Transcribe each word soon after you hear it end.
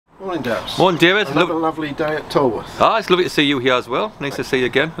Morning, Dowse. Morning, David. Another lovely day at Tolworth. Ah, it's lovely to see you here as well. Nice to see you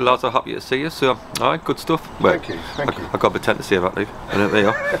again. The lads are happy to see you. So, all right, good stuff. Well, thank you. Thank you. I got to pretend to say that, Dave. There you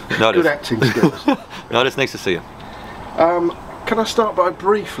are. No, good acting skills. No, it's nice to see you. Can I start by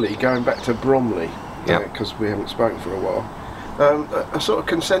briefly going back to Bromley? Because we haven't spoken for a while. A sort of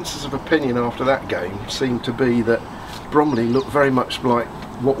consensus of opinion after that game seemed to be that Bromley looked very much like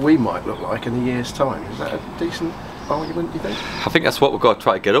what we might look like in a year's time. Is that a decent argument, do you think? I think that's what we've got to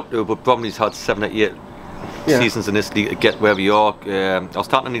try to get up to, but Bromley's had 7 or 8 seasons in this league to get where we are. I was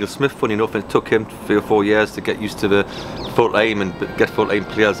starting to Neil Smith, funny enough, and it took him 3 or 4 years to get used to the full time and get full time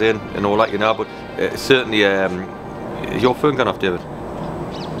players in and all that, you know. But certainly, your phone gone off, David?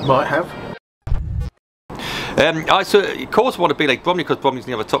 Might have. So of course we want to be like Bromley, because Bromley's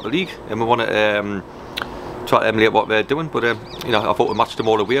near the top of the league, and we want to try to emulate what they're doing. But you know, I thought we matched them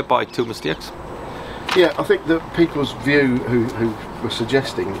all away by 2 mistakes. Yeah, I think that people's view who were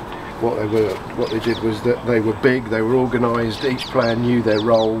suggesting what they did was that they were big, they were organised, each player knew their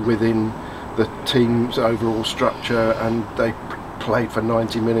role within the team's overall structure, and they played for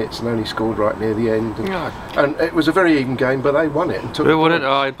 90 minutes and only scored right near the end. And it was a very even game, but they won it and took. They won it,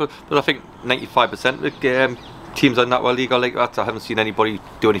 but I think 95% of the teams in that league are like that. I haven't seen anybody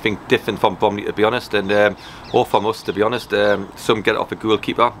do anything different from Bromley, to be honest, and or from us, to be honest. Some get it off a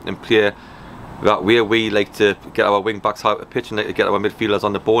goalkeeper and play that way. We like to get our wing backs out of the pitch and like to get our midfielders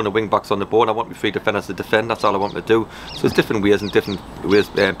on the ball and the wing backs on the ball. I want my 3 defenders to defend. That's all I want to do. So there's different ways and different ways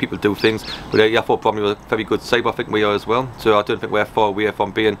people do things. But yeah, I thought Bromley was a very good side. I think we are as well. So I don't think we're far away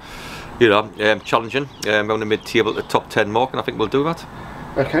from being, you know, challenging around the mid-table, the top 10 mark, and I think we'll do that.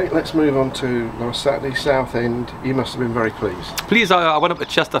 Okay, let's move on to last Saturday, Southend. You must have been very pleased. Pleased. I went up to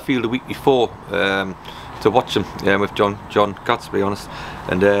Chesterfield the week before to watch them with John Katz, to be honest,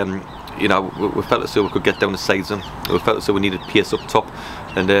 and. You know, we felt as though we could get down the sides, and we felt as though we needed pace up top,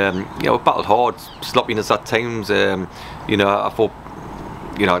 and you know, we battled hard, sloppiness at times. You know, I thought,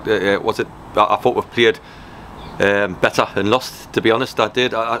 you know, I thought we played better and lost. To be honest, I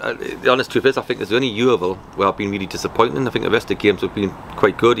did. The honest truth is, I think there's only Yeovil where I've been really disappointing. I think the rest of the games have been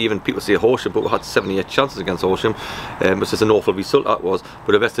quite good. Even people say Horsham, but we had 78 chances against Horsham, which is an awful result that was.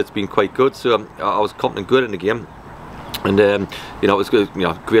 But the rest of it's been quite good. So I was confident good in the game. And you know, it was good. You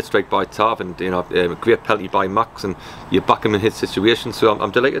know, great strike by Tav, and you know, great penalty by Max, and you back him in his situation. So I'm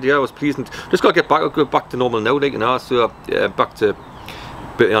delighted. Yeah, I was pleased. And just got to get back. I'll go back to normal now, like, you know. So back to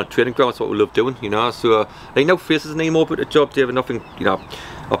training ground. That's what we love doing, you know. So I no faces anymore, but the job, David. Nothing. You know,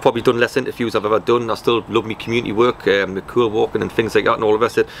 I've probably done less interviews I've ever done. I still love my community work, the cool walking and things like that, and all the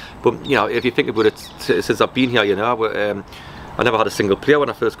rest of it. But you know, if you think about it, since I've been here, you know, I never had a single player when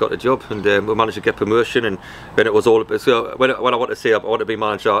I first got the job, and we managed to get promotion, and then it was all about. So when I want to say I want to be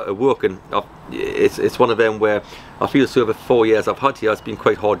manager at work, and it's one of them where I feel so over 4 years I've had here, it's been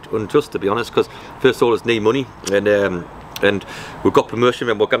quite hard, unjust, to be honest, because first of all it's need money, and we've got promotion,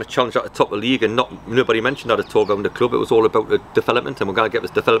 and we're going to challenge at the top of the league, and nobody mentioned that at all around the club. It was all about the development, and we're going to get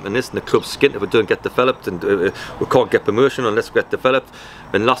this development and the club's skint if we don't get developed, and we can't get promotion unless we get developed.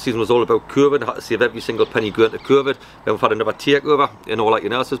 And last season was all about COVID. I had to save every single penny going to COVID. Then we've had another takeover and all that, you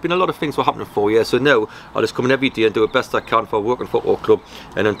know. So there's been a lot of things that happening in 4 years. So now I just come in every day and do the best I can for a working football club,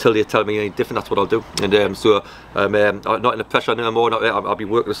 and until they tell me any different, that's what I'll do. And so I'm not in the pressure no more. I'll be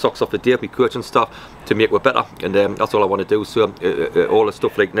working the socks off the day with my coach and stuff to make it better, and that's all I want to do. So all the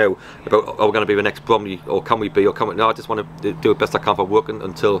stuff like now about are we going to be the next Bromley, or can we be, or can we? No, I just want to do the best I can for working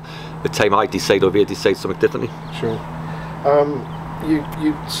until the time I decide or they decide something differently. Sure.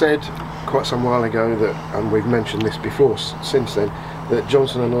 You said quite some while ago that, and we've mentioned this before since then, that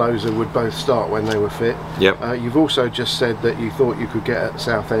Johnson and Loza would both start when they were fit. Yep. You've also just said that you thought you could get at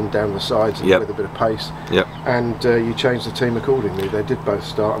Southend down the sides with a bit of pace. Yep. And you changed the team accordingly. They did both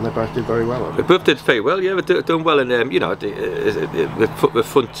start, and they both did very well. They both did very well. Yeah, they've done well, and you know, the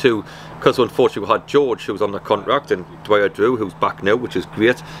front two. Because unfortunately we had George, who was on the contract, and Dwyer Drew, who's back now, which is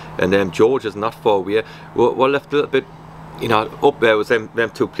great. And George isn't that far away. We're left a little bit, you know, up there was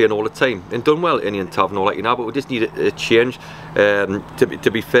them two playing all the time and done well, Inny and Tav and all that, you know, but we just need a change.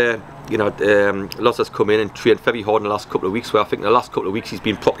 To be fair, you know, Loss has come in and trained very hard in the last couple of weeks, where I think in the last couple of weeks he's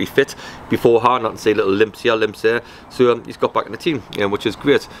been properly fit beforehand, not to say little limps here, limps there. So he's got back in the team, which is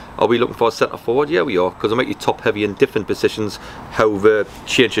great. Are we looking for a centre forward? Yeah, we are, because I might be top heavy in different positions, how the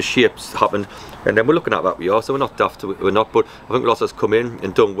change of shapes happened. And then we're looking at that, we are, so we're not daft, we're not, but I think Ross has come in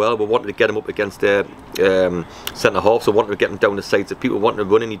and done well. We wanted to get him up against their centre half, so we wanted to get him down the sides. If people wanted him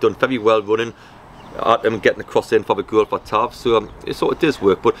running, he done very well running at him, getting across in for the goal for Tav. So it sort of does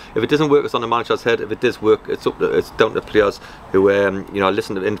work, but if it doesn't work, it's on the manager's head. If it does work, it's down to the players who you know,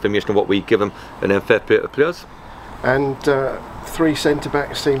 listen to the information of what we give them, and then fair play to the players. And 3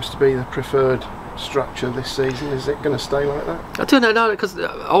 centre-backs seems to be the preferred structure this season. Is it going to stay like that? I don't know, because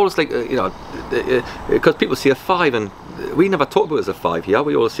I always like, because people see a 5, and we never talk about it as a 5 here.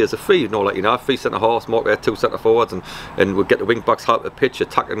 We always see it as a 3, 3 centre halves, mark there, 2 centre forwards, and we'll get the wing backs out of the pitch,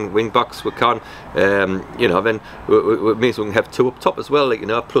 attacking wing backs we can. Then it means we can have 2 up top as well,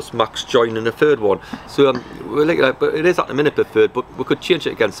 plus Max joining the 3rd one. So we're like that, but it is at the minute preferred, but we could change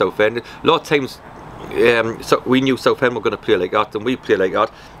it against Southend. A lot of times, so we knew Southend were going to play like that, and we play like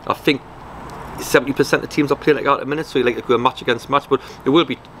that. I think 70% of teams are playing like that at the minute, so you like to go match against match, but it will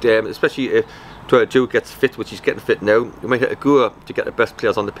be, especially if Joe gets fit, which he's getting fit now, you might hit a go to get the best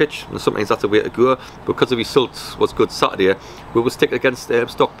players on the pitch, and sometimes that's the way to go. Because the result was good Saturday, we will stick against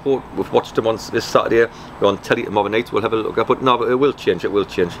Stockport. We've watched them on this Saturday, we're on telly tomorrow night, we'll have a look at, but no, but it will change,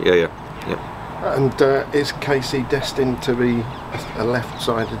 yeah. And is Casey destined to be a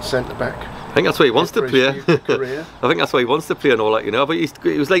left-sided centre-back? I think that's why he wants to play. I think that's why he wants to play and all that, But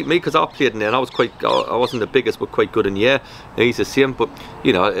he was like me, because I played in there, and I wasn't the biggest, but quite good in the air. And he's the same. But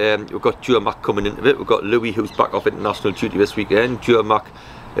we've got Joe Mack coming into it. We've got Louis, who's back off international duty this weekend. Joe Mack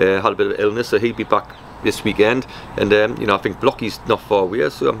had a bit of illness, so he'll be back this weekend. And I think Blocky's not far away,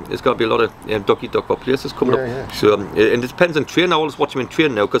 so there's going to be a lot of doggy-dog for places coming up. Yeah. So and it depends on training. I always watch him in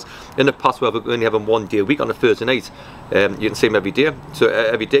training now, because in the past we only have him 1 day a week on a Thursday night. You can see him every day. So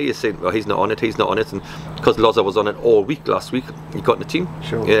every day you're saying, well, he's not on it. And because Loza was on it all week last week, he got in the team.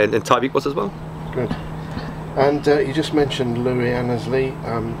 Sure. And Tyvik was as well. Good. And you just mentioned Louis Annesley.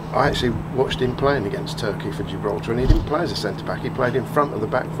 I actually watched him playing against Turkey for Gibraltar, and he didn't play as a centre-back, he played in front of the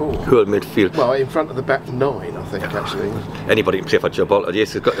back 4. Good midfield. Well, in front of the back 9, I think, actually. Anybody can play for Gibraltar,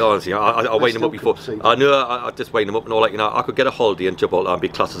 yes. Honestly, I weighed him up before. I know, I just weighed him up and all that, I could get a holiday in Gibraltar and be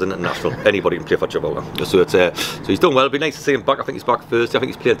classed as an international. Anybody can play for Gibraltar. So so he's done well. It'd be nice to see him back. I think he's back Thursday. I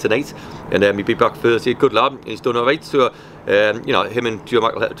think he's playing tonight, and he'll be back Thursday. Good lad. He's done alright. So him and Joe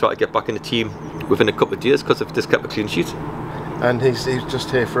Mack will have to try to get back in the team within a couple of days, because if this kept a clean sheet. And he's just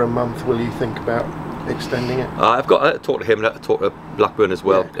here for a month. Will you think about extending it? I've got to talk to him, and talk to Blackburn as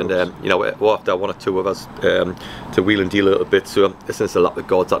well, yeah, and we'll have to have 1 or 2 of us to wheel and deal a little bit. So this is a lap of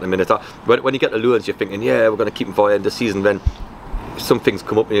gods at the minute. When you get the loans, you're thinking, yeah, we're going to keep him for the end of the season. Then some things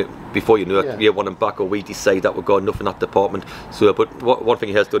come up before you know it. You want him back, or we decide that we've got enough in that department. So, but one thing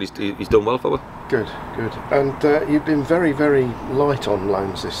he has done, he's done well for us. Good. And you've been very, very light on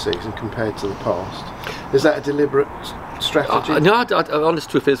loans this season compared to the past. Is that a deliberate strategy? No, honest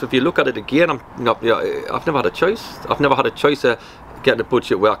truth is, if you look at it again, I've never had a choice. I've never had a choice of getting a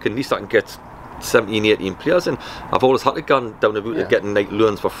budget where at least I can get 17, 18 players, and I've always had to go down the route of getting like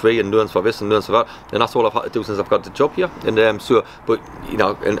loans for free and loans for this and loans for that, and that's all I've had to do since I've got the job here. And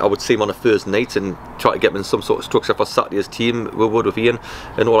and I would see him on a Thursday night and try to get him in some sort of structure for Saturday's team. We would with Ian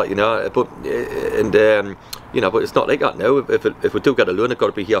and all that, but but it's not like that now. If we do get a loan, it's got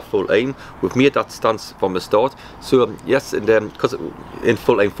to be here full time. We've made that stance from the start. So yes, and because in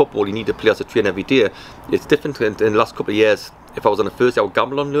full time football you need the players to train every day. It's different in the last couple of years. If I was on a Thursday, I would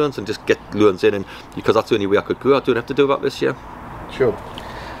gamble on loans and just get loans in, and because that's the only way I could go. I don't have to do that this year. Sure.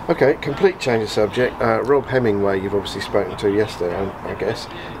 Okay, complete change of subject. Rob Hemingway, you've obviously spoken to yesterday, I guess,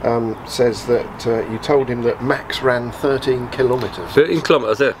 says that you told him that Max ran 13 kilometres. 13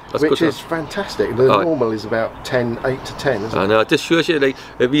 kilometres, yeah. That's which good, is fantastic. The normal is about 8 to 10, isn't it? I know, it just shows you, like,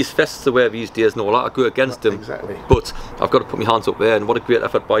 these fests are where these days and all that, I go against him. Exactly. But I've got to put my hands up there, and what a great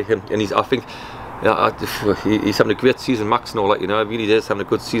effort by him. And I think he's having a great season, Max, and all that. He really is having a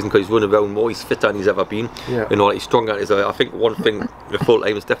good season, because he's running around more. He's fitter than he's ever been, and all that. He's stronger. I think one thing, the full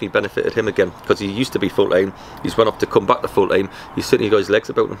time has definitely benefited him again, because he used to be full time. He's went off to come back to full time. He's certainly got his legs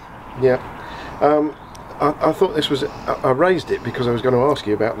about him. Yeah. I thought this was. I raised it because I was going to ask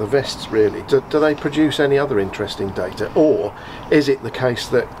you about the vests. Really, do they produce any other interesting data, or is it the case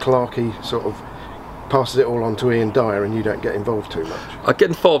that Clarkey sort of passes it all on to Ian Dyer and you don't get involved too much? I get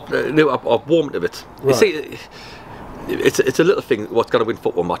involved. I've warmed a bit. Right. You see, it's a little thing. What's going to win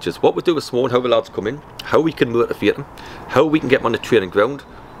football matches? What we do this morning, how the lads come in, how we can motivate them, how we can get them on the training ground,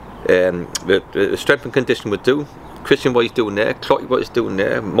 the strength and condition we do. Christian, what he's doing there, Clotty, what he's doing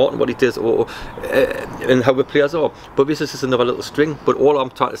there, Martin, what he does, and how the players are. But this is just another little string. But all I'm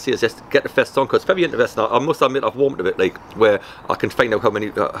trying to say is just get the fest on, because it's very interesting. I must admit, I've warmed a bit, like, where I can find out how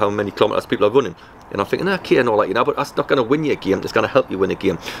many kilometres people are running, and I'm thinking, okay, and all that, but that's not going to win you a game. It's going to help you win a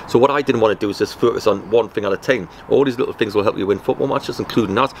game. So what I didn't want to do is just focus on one thing at a time. All these little things will help you win football matches,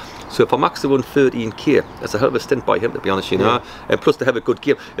 including that. So if I'm actually run 13k, that's a hell of a stint by him, to be honest, and plus to have a good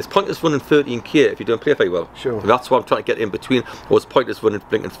game. It's pointless running 13k if you don't play very well. Sure. That's what I'm trying to get in between. Or it's pointless running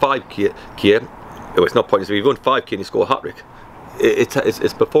blinking 5k. Oh, it's not pointless if you run 5k and you score a hat-trick.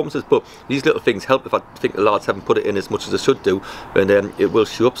 it's performances, but these little things help. If I think the lads haven't put it in as much as they should do, and it will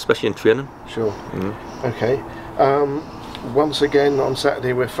show up, especially in training. Sure. Okay. Once again on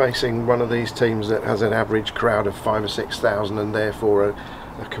Saturday we're facing one of these teams that has an average crowd of 5,000 or 6,000 and therefore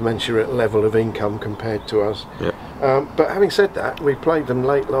a commensurate level of income compared to us. Yeah. But having said that, we played them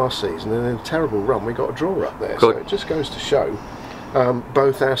late last season and in a terrible run we got a draw up there. Good. So it just goes to show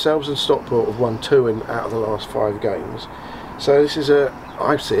both ourselves and Stockport have won 2 out of the last 5 games. So this is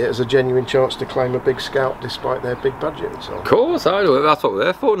I see it as a genuine chance to claim a big scalp despite their big budget and so on. Of course, that's what we're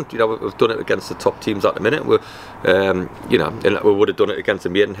there for. And, you know, we've done it against the top teams at the minute. We're, you know, and we would have done it against the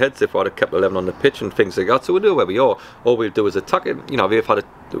Maidenheads if we had kept 11 on the pitch and things like that. So we know where we are. All we'll do is attack it. You know, we've had a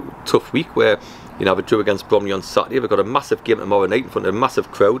tough week where, you know, we drew against Bromley on Saturday. We've got a massive game tomorrow night in front of a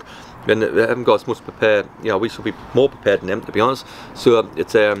massive crowd, and they haven't got as much prepared. You know, we should be more prepared than them, to be honest. So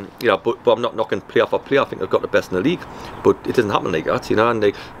it's you know, but I'm not knocking playoff or player. I think they've got the best in the league, but it doesn't happen like that, you know. And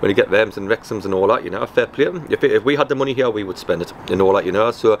when you get Rems and Wrexhams and all that, you know, fair play. If we had the money here, we would spend it and all that, you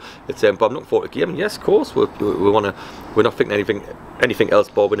know. So it's but I'm looking forward to the game. And yes, of course, we want to. We're not thinking anything else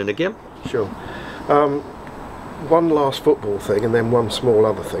but winning the game. Sure. One last football thing, and then one small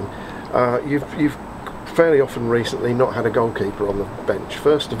other thing. You've fairly often recently not had a goalkeeper on the bench.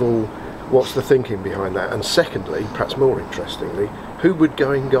 First of all, what's the thinking behind that? And secondly, perhaps more interestingly, who would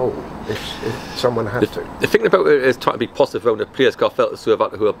go in goal if someone had to? The thing about it is trying to be positive around the players. I felt as though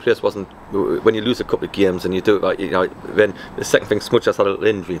who a players wasn't. When you lose a couple of games and you do it, like, you know, then the second thing, Smudge has had a little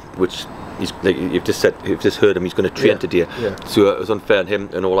injury, which he's, like, you've just heard him. He's going to train today, so it was unfair on him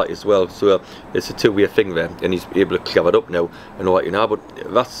and all that as well. So it's a two-way thing there, and he's able to clear it up now and all that, you know. But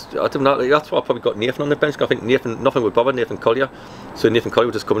I don't know. That's why I probably got Nathan on the bench. I think nothing would bother Nathan Collier. So Nathan Collier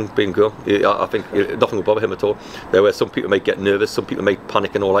would just come and be and go. I think nothing would bother him at all. There were some people might get nervous, some people might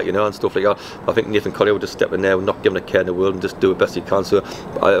panic and all that, you know, and stuff like that. I think Nathan Collier would just step in there and not give him a care in the world and just do the best he can. So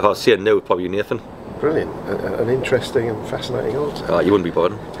if I was saying no, probably Nathan. Brilliant, an interesting and fascinating answer. You wouldn't be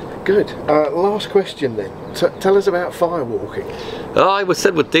bothered. Good. Last question then. Tell us about firewalking. I was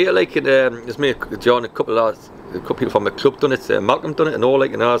said with deer, like, there's me, John, a couple of people from the club done it, Malcolm done it and all,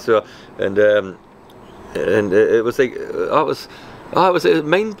 like, you know. So and it was like I was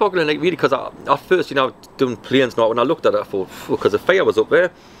mind-boggling, like, really, because at first, you know, doing planes now, when I looked at it, I thought, because the fire was up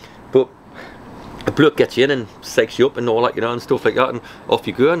there, but a bloke gets you in and psychs you up and all that, you know, and stuff like that, and off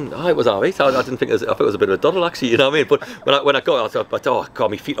you go, and it was alright. I didn't think I thought it was a bit of a doddle, actually, you know what I mean? But when I got it, I thought, oh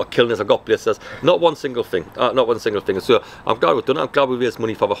god, my feet are killing us. I got blisters. Not one single thing. So I'm glad we've done it. I'm glad we raised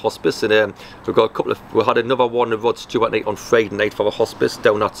money for the hospice, and we've got we had another one of Rod Stewart night on Friday night for the hospice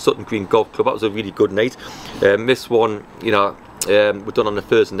down at Sutton Green Golf Club. That was a really good night. This one, you know, we're done on the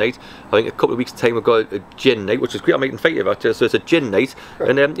Thursday night. I think a couple of weeks' time we've got a gin night, which is great. I'm making fight of that. So it's a gin night,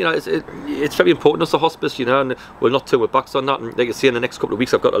 and you know, it's very important. Us the hospice, you know, and we'll not turn our backs on that. And like you see, in the next couple of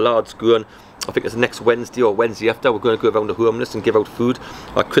weeks, I've got the lads going. I think it's next Wednesday or Wednesday after. We're going to go around the homeless and give out food.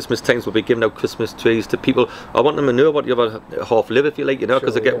 At Christmas times, we'll be giving out Christmas trees to people. I want them to know what the other half live, if you like, you know,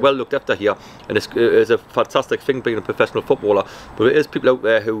 because they get well looked after here, and it's a fantastic thing being a professional footballer. But it is people out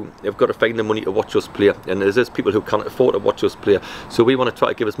there who have got to find the money to watch us play, and there's people who can't afford to watch us play. So we want to try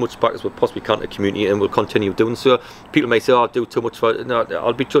to give as much back as we possibly can to the community, and we'll continue doing so. People may say, "Oh, I do too much for it." No,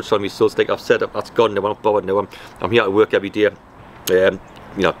 I'll be judged on me. So it's like I've said, that's gone now. I'm not bothered now. I'm here to work every day, you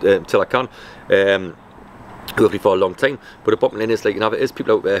know, until I can. Hopefully for a long time. But the bottom line is, like, you know, there's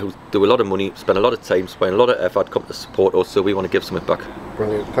people out there who do a lot of money, spend a lot of time, spend a lot of effort, come to support us, so we want to give something back.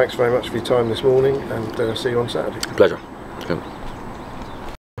 Brilliant. Thanks very much for your time this morning, and see you on Saturday. Pleasure.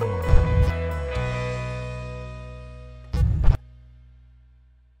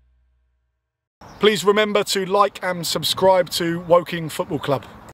 Please remember to like and subscribe to Woking Football Club.